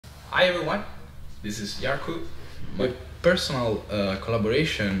Hi everyone, this is Yaar Kü. My personal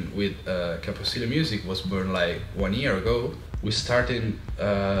collaboration with Caposile Music was born like 1 year ago. We started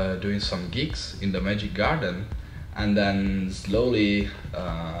doing some gigs in the Magic Garden, and then slowly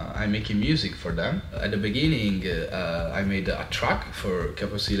I'm making music for them. At the beginning I made a track for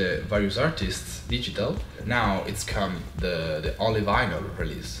Caposile various artists digital. Now it's come the only vinyl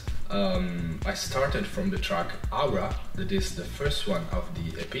release. I started from the track Avere, that is the first one of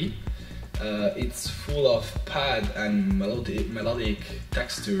the EP. It's full of pad and melodic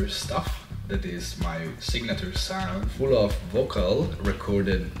texture stuff. That is my signature sound, full of vocal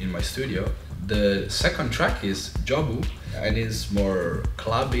recorded in my studio. The second track is Jobu, and is more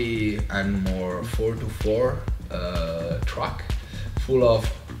clubby and more 4/4 track, full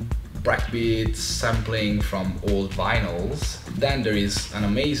of breakbeats, sampling from old vinyls. Then there is an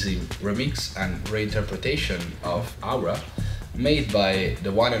amazing remix and reinterpretation of Aura, made by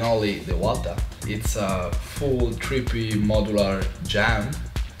the one and only The Walta. It's a full trippy modular jam,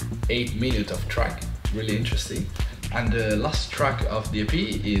 8 minutes of track, really interesting. And the last track of the EP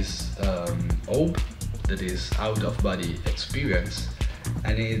is Obe, that is Out of Body Experience,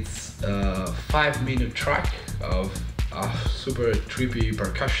 and it's a 5-minute track of super trippy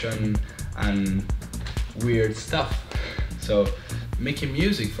percussion and weird stuff. So making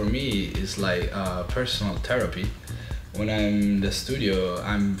music for me is like personal therapy. When I'm in the studio,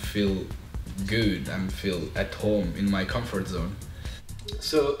 I feel good, I feel at home in my comfort zone.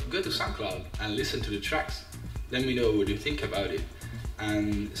 So go to SoundCloud and listen to the tracks. Let me know what you think about it,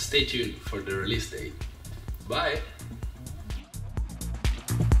 and stay tuned for the release date. Bye!